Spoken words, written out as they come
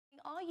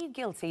Are you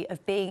guilty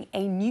of being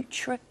a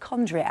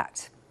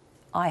Nutrichondriac?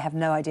 I have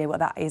no idea what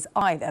that is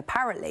either.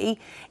 Apparently,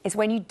 it's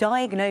when you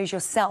diagnose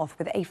yourself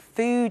with a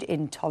food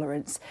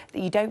intolerance that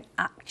you don't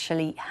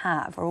actually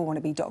have. We all want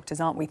to be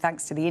doctors, aren't we,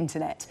 thanks to the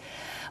internet?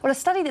 Well, a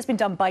study that's been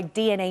done by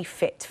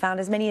DNAfit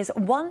found as many as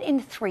 1 in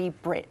 3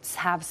 Brits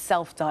have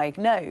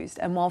self-diagnosed.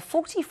 And while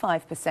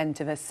 45%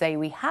 of us say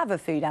we have a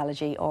food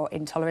allergy or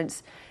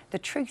intolerance, the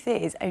truth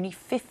is only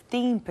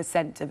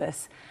 15% of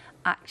us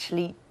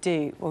actually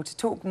do. Well, to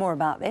talk more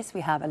about this, we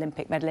have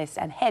Olympic medalist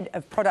and head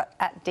of product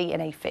at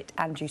DNAfit,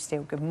 Andrew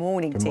Steele. Good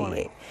morning to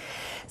you.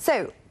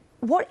 So,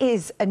 what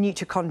is a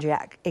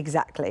Nutrichondriac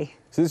exactly?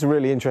 So this is a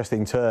really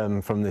interesting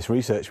term from this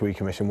research we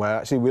commissioned, where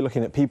actually we're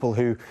looking at people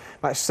who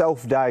might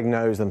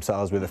self-diagnose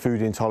themselves with a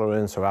food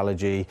intolerance or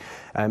allergy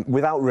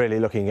without really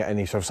looking at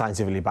any sort of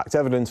scientifically backed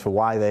evidence for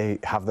why they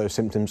have those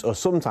symptoms, or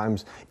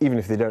sometimes even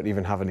if they don't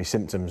even have any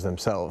symptoms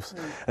themselves.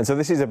 And so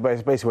this is a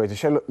basic way to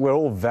show, look, we're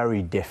all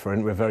very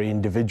different, we're very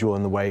individual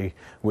in the way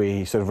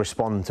we sort of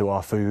respond to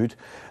our food,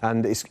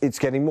 and it's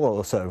getting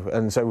more so.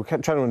 And so we're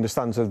trying to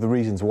understand sort of the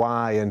reasons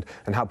why and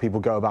how people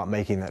go about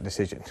making that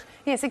decision.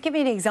 Yeah, so give me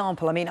an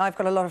example. I mean, I've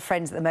got a lot of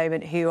friends at the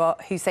moment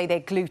who say they're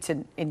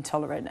gluten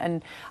intolerant,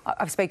 and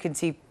I've spoken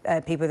to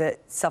people that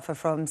suffer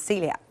from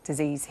celiac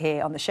disease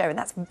here on the show, and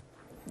that's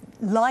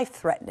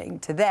life-threatening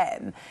to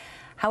them.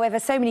 However,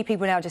 so many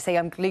people now just say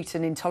I'm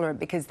gluten intolerant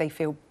because they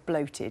feel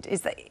bloated.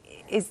 Is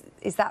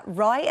that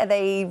right? Are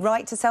they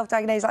right to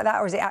self-diagnose like that,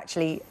 or is it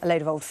actually a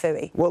load of old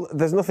phooey? Well,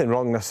 there's nothing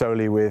wrong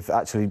necessarily with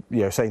actually,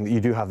 saying that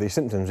you do have these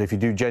symptoms. If you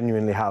do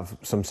genuinely have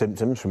some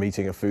symptoms from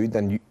eating a food,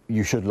 then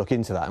you should look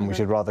into that, and we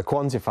should rather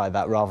quantify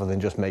that rather than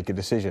just make a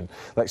decision.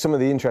 Like some of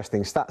the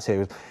interesting stats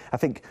here, I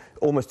think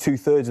almost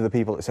 2/3 of the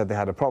people that said they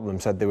had a problem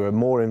said they were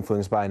more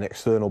influenced by an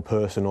external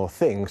person or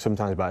thing,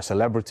 sometimes by a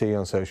celebrity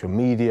on social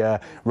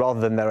media, rather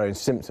than their own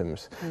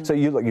symptoms. So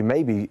you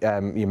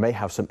may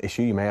have some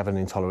issue, you may have an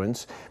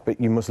intolerance, but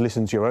you must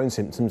listen to your own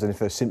symptoms, and if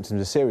those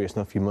symptoms are serious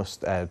enough, you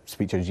must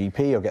speak to a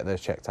GP or get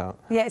those checked out.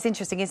 Yeah, it's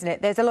interesting, isn't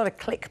it? There's a lot of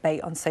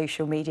clickbait on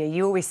social media.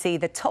 You always see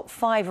the top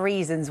 5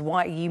 reasons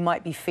why you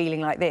might be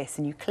feeling like this,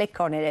 and you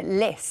click on it, it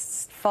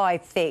lists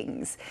 5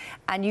 things,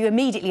 and you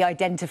immediately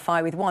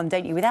identify with one,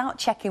 don't you, without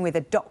checking with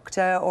a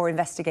doctor or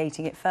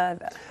investigating it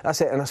further.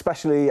 That's it, and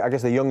especially, I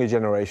guess, the younger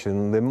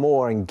generation, they're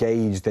more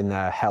engaged in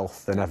their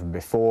health than ever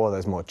before.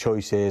 There's more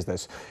choices,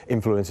 there's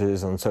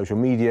influencers on social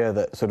media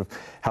that sort of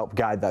help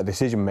guide that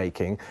decision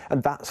making,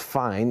 and that's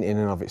fine in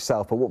and of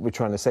itself. But what we're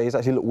trying to say is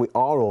actually, look, we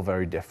are all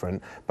very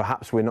different.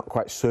 Perhaps we're not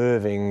quite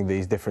serving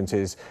these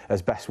differences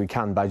as best we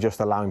can by just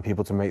allowing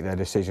people to make their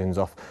decisions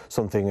off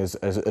something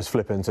as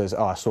flippant as,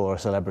 oh, I saw a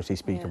celebrity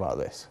speak about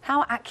this.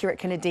 How accurate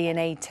can a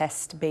DNA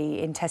test be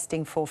in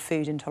testing for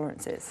food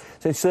intolerances?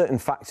 So in certain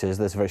factors,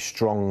 there's a very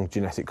strong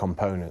genetic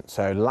component.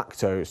 So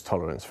lactose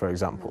tolerance, for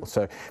example.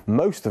 So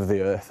most of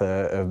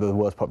the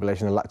world's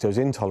population are lactose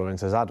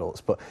intolerant as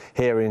adults, but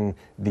here in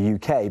the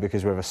UK,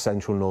 because we have a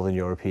central northern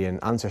European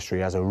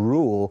ancestry, as a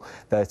rule,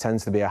 there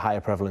tends to be a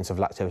higher prevalence of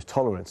lactose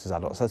tolerance as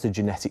adults. That's a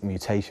genetic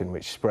mutation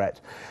which spread.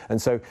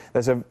 And so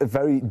there's a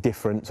very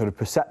different sort of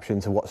perception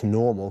to what's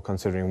normal,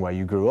 considering where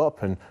you grew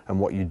up and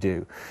what you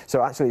do.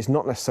 So actually, it's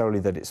not necessarily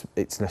that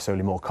it's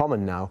necessarily more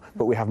common now,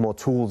 but we have more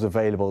tools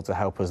available to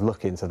help us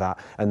look into that.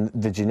 And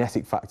the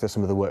genetic factor,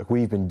 some of the work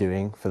we've been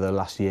doing for the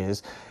last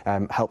years,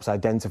 helps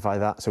identify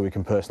that so we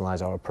can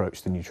personalise our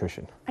approach to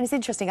nutrition. And it's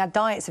interesting, our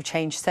diets have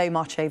changed so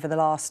much over the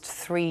last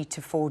 3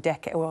 to 4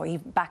 decades, well,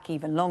 back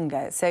even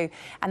longer. So,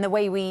 and the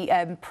way we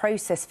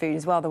process food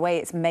as well, the way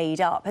it's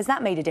made up, has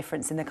that made a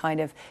difference in the kind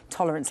of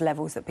tolerance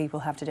levels that people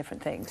have to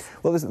different things?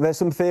 Well, there's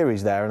some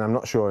theories there, and I'm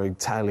not sure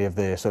entirely of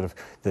the sort of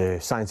the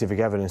scientific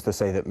evidence to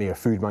say that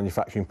food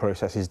manufacturing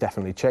processes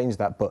definitely changed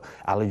that, but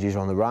allergies are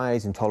on the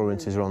rise,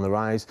 intolerances are on the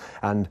rise,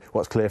 and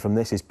what's clear from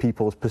this is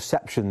people's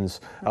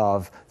perceptions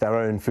of their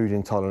own food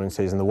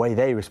intolerances and the way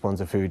they respond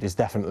to food is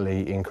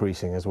definitely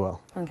increasing as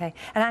well. Okay.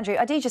 And Andrew,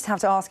 I do just have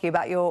to ask you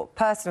about your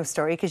personal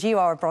story, because you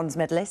are a bronze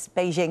medalist,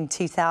 Beijing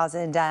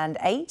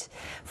 2008,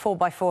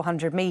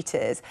 4x400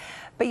 metres,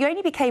 but you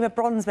only became a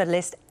bronze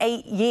medalist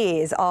 8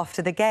 years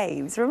after the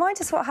Games. Remind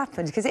us what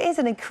happened, because it is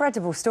an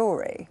incredible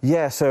story.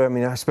 Yeah, so I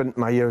mean, I spent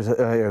my years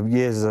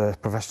as a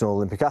professional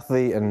Olympic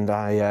athlete, and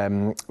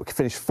I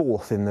finished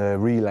 4th in the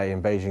relay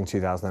in Beijing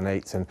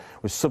 2008 and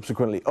was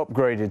subsequently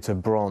upgraded to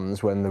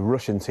bronze when the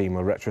Russian team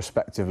were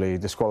retrospectively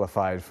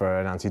disqualified for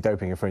an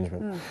anti-doping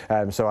infringement.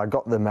 So I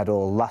got the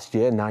medal last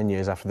year, 9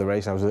 years after the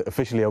race. I was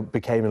officially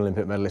became an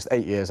Olympic medalist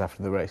 8 years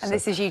after the race. And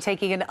this is you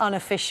taking an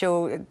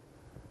unofficial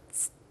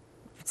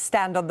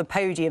stand on the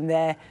podium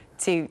there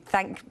to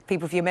thank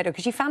people for your medal,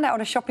 because you found out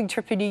on a shopping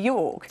trip in New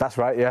York. That's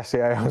right, yes.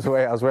 Yeah, I was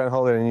away on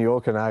holiday in New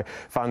York, and I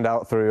found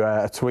out through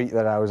a tweet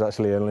that I was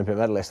actually an Olympic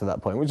medalist at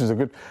that point, which is a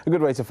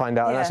good way to find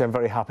out, and actually I'm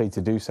very happy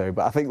to do so.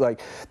 But I think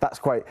that's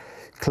quite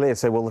clear to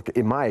say, well, look,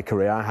 in my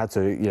career I had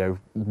to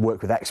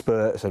work with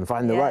experts and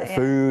find the right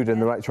food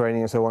and the right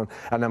training and so on,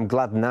 and I'm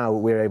glad now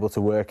we're able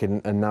to work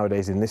and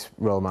nowadays in this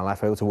role of my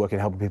life, I'm able to work in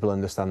helping people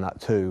understand that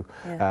too.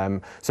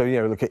 So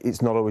look,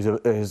 it's not always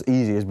as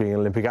easy as being an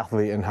Olympic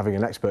athlete and having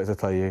an expert to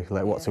tell you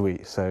manipulate what to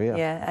eat. So yeah.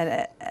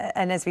 Yeah,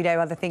 and as we know,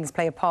 other things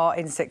play a part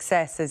in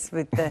success, as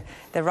with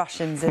the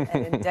Russians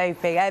and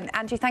doping.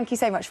 Andrew, thank you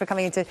so much for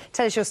coming in to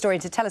tell us your story,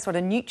 to tell us what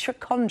a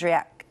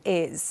nutrichondriac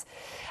is.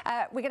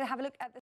 We're going to have a look at the